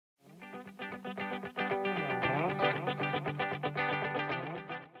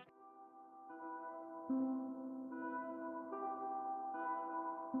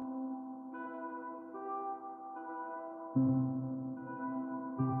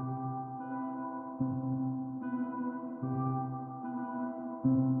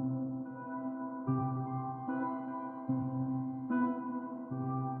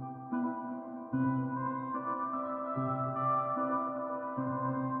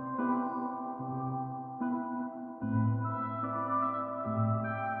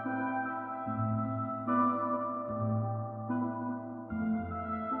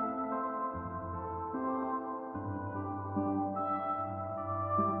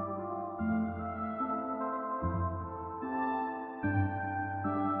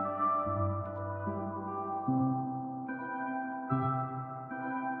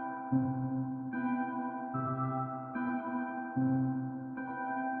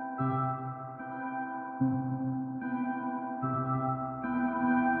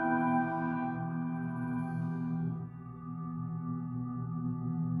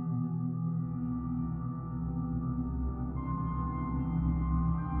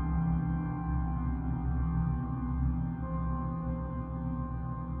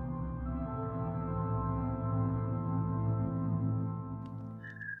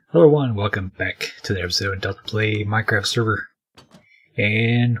Hello everyone, welcome back to the episode of APMinecraft server.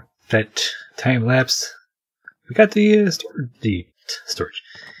 And that time lapse, we got the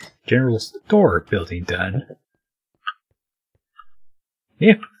general store building done.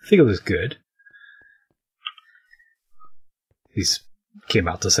 Yeah, I think it was good. These came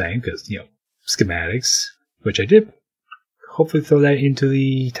out the same because, schematics, which I did hopefully throw that into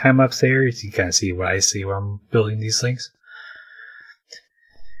the time lapse there so you kind of see what I see when I'm building these things.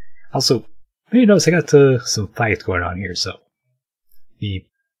 Also, you notice I got some flags going on here, so the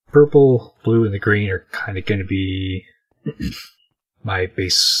purple, blue, and the green are kind of going to be my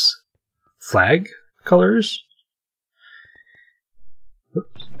base flag colors.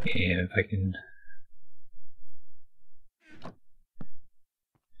 Oops. And if I can...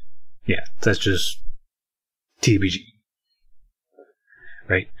 Yeah, that's just TBG.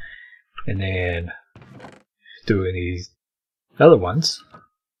 Right? And then doing these other ones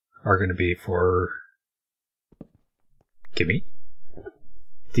are going to be for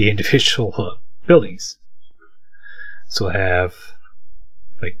the individual buildings. So I have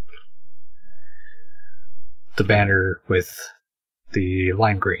like the banner with the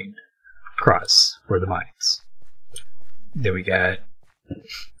lime green cross for the mines. Then we got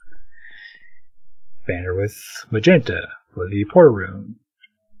banner with magenta for the porter room.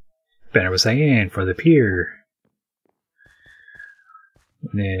 Banner with cyan for the pier.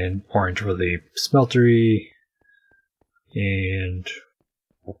 And then orange for the smeltery. And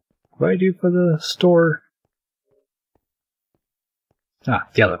what do I do for the store?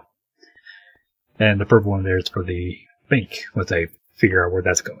 Yellow. And the purple one there is for the bank, once I figure out where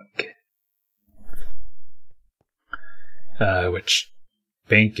that's going. Which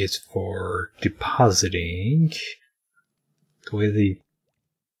bank is for depositing. The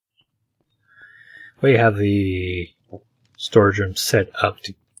way you have the storage room set up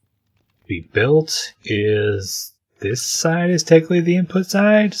to be built is this side is technically the input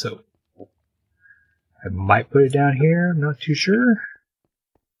side, so I might put it down here. I'm not too sure.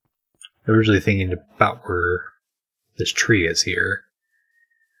 I'm originally thinking about where this tree is here.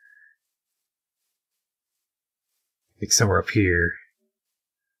 Like somewhere up here,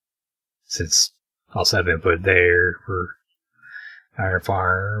 since I also have input there for Iron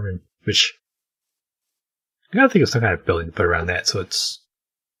Farm, and which I gotta think of some kind of building to put around that so it's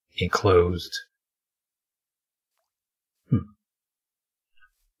enclosed.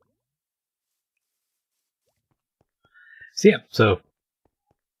 So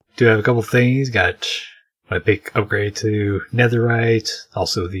do have a couple things. Got my big upgrade to netherite.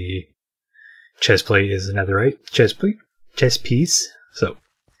 Also the chest plate is a netherite chest piece. So a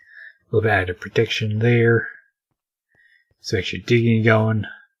little bit of protection there. So actually digging going.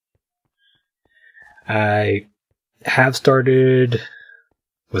 I have started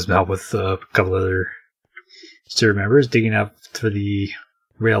with help with a couple other server members digging up for the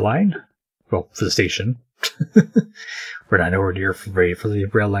rail line. Well, for the station. We're not nowhere near ready for the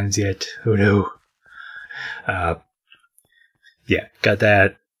rail lines yet. Oh no. Yeah, got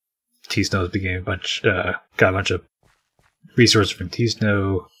that. T-Snow's beginning got a bunch of resources from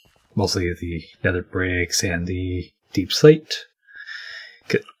T-Snow, mostly the nether bricks and the deep slate.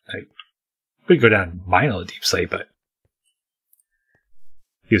 We could go down and mine on the deep slate, but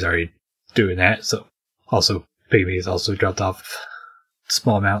he was already doing that. So also Pygmy has also dropped off a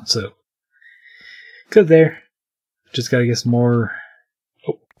small amount, so good there. Just gotta get some more.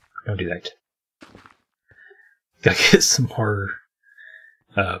 Oh, don't do that. Gotta get some more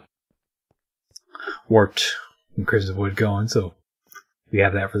warped and crimson wood going, so we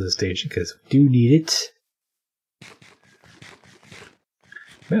have that for the station because we do need it.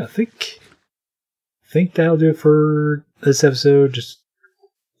 Yeah, I think that'll do it for this episode. Just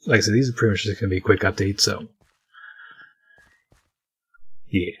like I said, these are pretty much just gonna be a quick update, so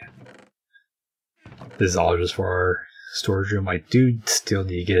yeah. This is all just for our storage room. I do still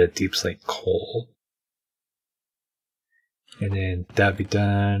need to get a deep slate coal. And then that'll be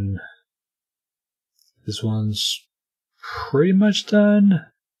done. This one's pretty much done.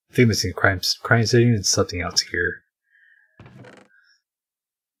 I think I'm missing crime setting and something else here.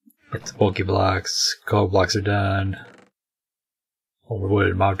 But the bulky blocks, coal blocks are done. All the wood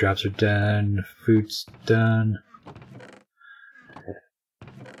and mob drops are done. Food's done.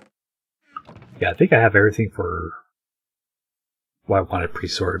 Yeah, I think I have everything for what I wanted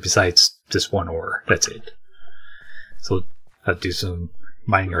pre-sorted besides just one ore. That's it. So I'll do some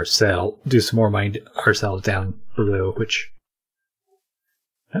mining ourselves. Do some more mining ourselves down below, which...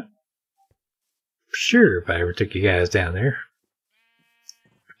 Sure, if I ever took you guys down there.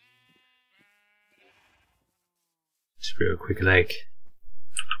 Just real quick, like...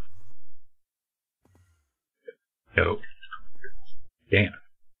 No. Damn.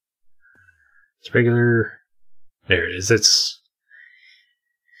 It's regular. There it is. This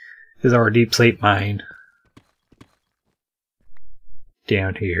is our deep slate mine.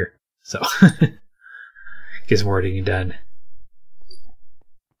 Down here. So, get some more digging done.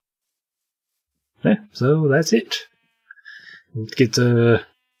 Yeah, so that's it. Let's get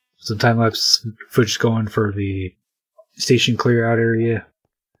some time-lapse footage going for the station clear-out area.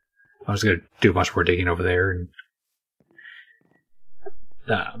 I'm just going to do a bunch more digging over there and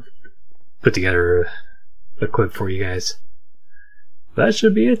put together a clip for you guys. That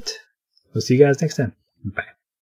should be it. We'll see you guys next time. Bye.